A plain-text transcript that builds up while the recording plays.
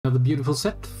Another beautiful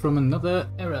set from another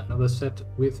era, another set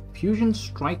with Fusion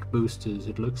Strike boosters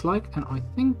it looks like, and I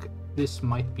think this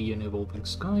might be an Evolving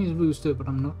Skies booster, but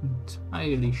I'm not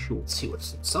entirely sure. Let's see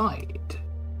what's inside.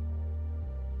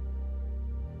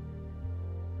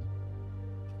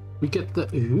 We get the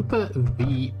Hoopa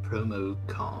V promo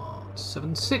card,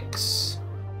 7/6.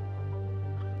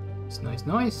 It's nice,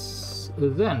 nice.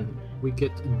 Then we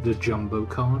get the Jumbo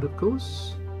card, of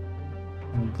course.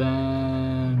 And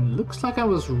then, looks like I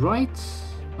was right,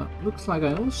 but looks like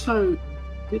I also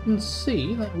didn't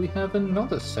see that we have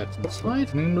another set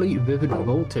inside, namely Vivid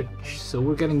Voltage. So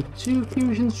we're getting 2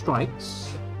 Fusion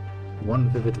Strikes, 1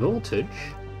 Vivid Voltage,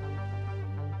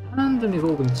 and an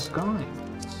Evolving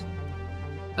Skies,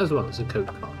 as well as a code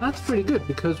card. That's pretty good,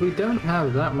 because we don't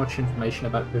have that much information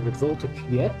about Vivid Voltage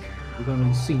yet. We've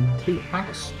only seen 2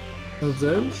 packs of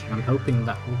those. I'm hoping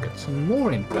that we'll get some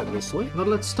more info this way. But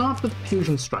let's start with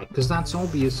Fusion Strike, because that's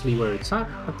obviously where it's at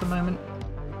the moment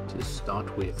to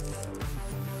start with.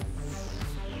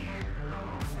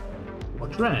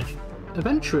 Water Energy.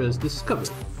 Adventurers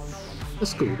discovered a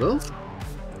Schoolgirl,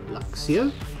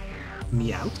 Luxio,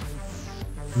 Meowth,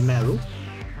 Meryl,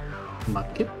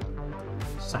 Mudkip,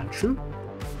 Sandshrew,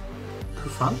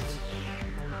 Kufant.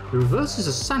 The reverse is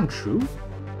a Sandshrew.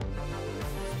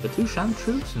 The 2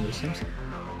 Sandshrews in the same set.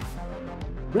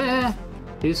 Rare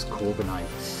is Corviknight.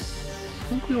 I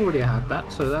think we already had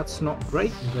that, so that's not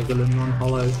great. Regular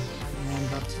non-hollow, and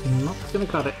that's not gonna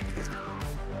cut it.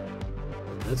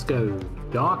 Let's go.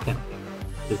 Dark Energy.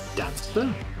 The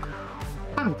Dancer,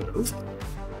 Pango,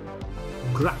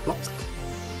 Graplock,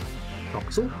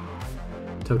 Toxel,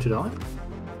 Totodile,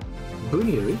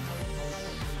 Boonieri,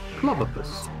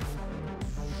 Clobbopus,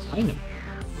 Tynam.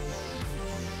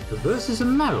 Versus a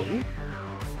Meryl,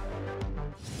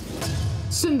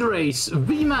 Cinderace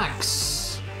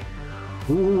VMAX.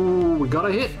 Ooh, we got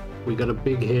a hit. We got a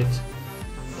big hit.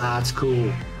 That's cool.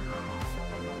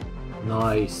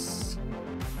 Nice.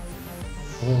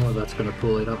 Oh, that's gonna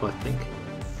pull it up, I think.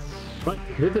 Right,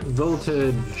 Vivid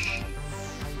Voltage.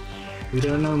 We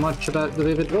don't know much about the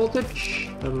Vivid Voltage,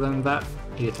 other than that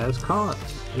it has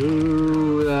cards.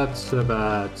 Ooh, that's a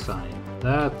bad sign.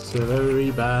 That's a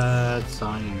very bad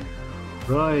sign.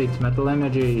 Right, Metal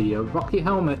Energy, a Rocky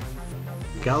Helmet,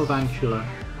 Galvantula,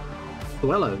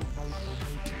 Duello,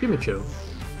 Pimicho,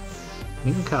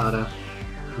 Nincada,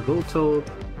 Voltorb,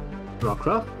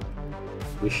 Rockruff,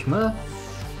 Wishma.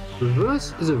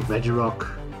 Reverse is a Regirock.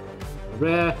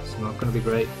 Rare, it's not going to be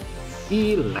great.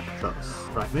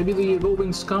 Electros. Right, maybe the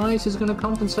Evolving Skies is going to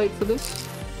compensate for this?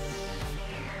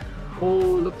 Oh,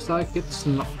 looks like it's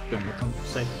not going to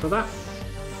compensate for that.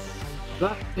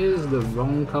 That is the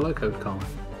wrong color code card.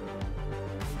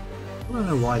 I don't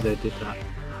know why they did that.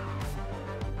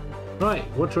 Right,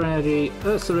 Water Energy,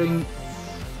 Ursaring,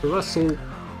 Russell,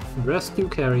 Rescue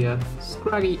Carrier,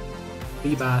 Scraggy,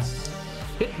 Feebas,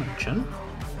 Hitmonchan,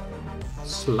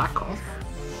 Slackoff,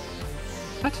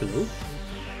 Petaloo.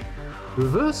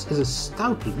 Reverse is a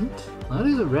Stoutland. That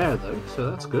is a rare though,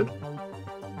 so that's good.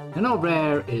 And our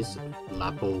rare is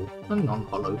Lapple and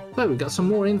non-hollow. So we got some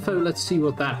more info, let's see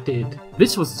what that did.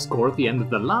 This was the score at the end of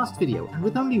the last video, and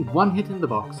with only 1 hit in the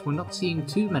box, we're not seeing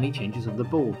too many changes on the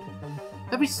board.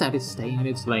 Every set is staying in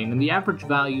its lane, and the average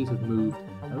values have moved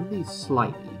only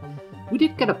slightly. We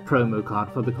did get a promo card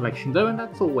for the collection though, and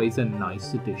that's always a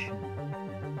nice addition.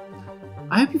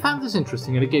 I hope you found this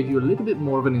interesting and it gave you a little bit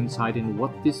more of an insight in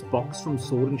what this box from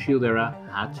Sword and Shield era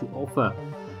had to offer.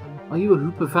 Are you a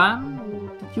Hoopa fan?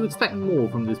 Did you expect more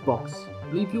from this box?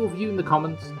 Leave your view in the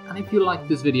comments, and if you liked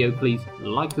this video, please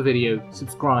like the video,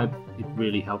 subscribe, it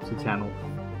really helps the channel.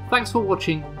 Thanks for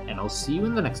watching, and I'll see you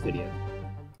in the next video.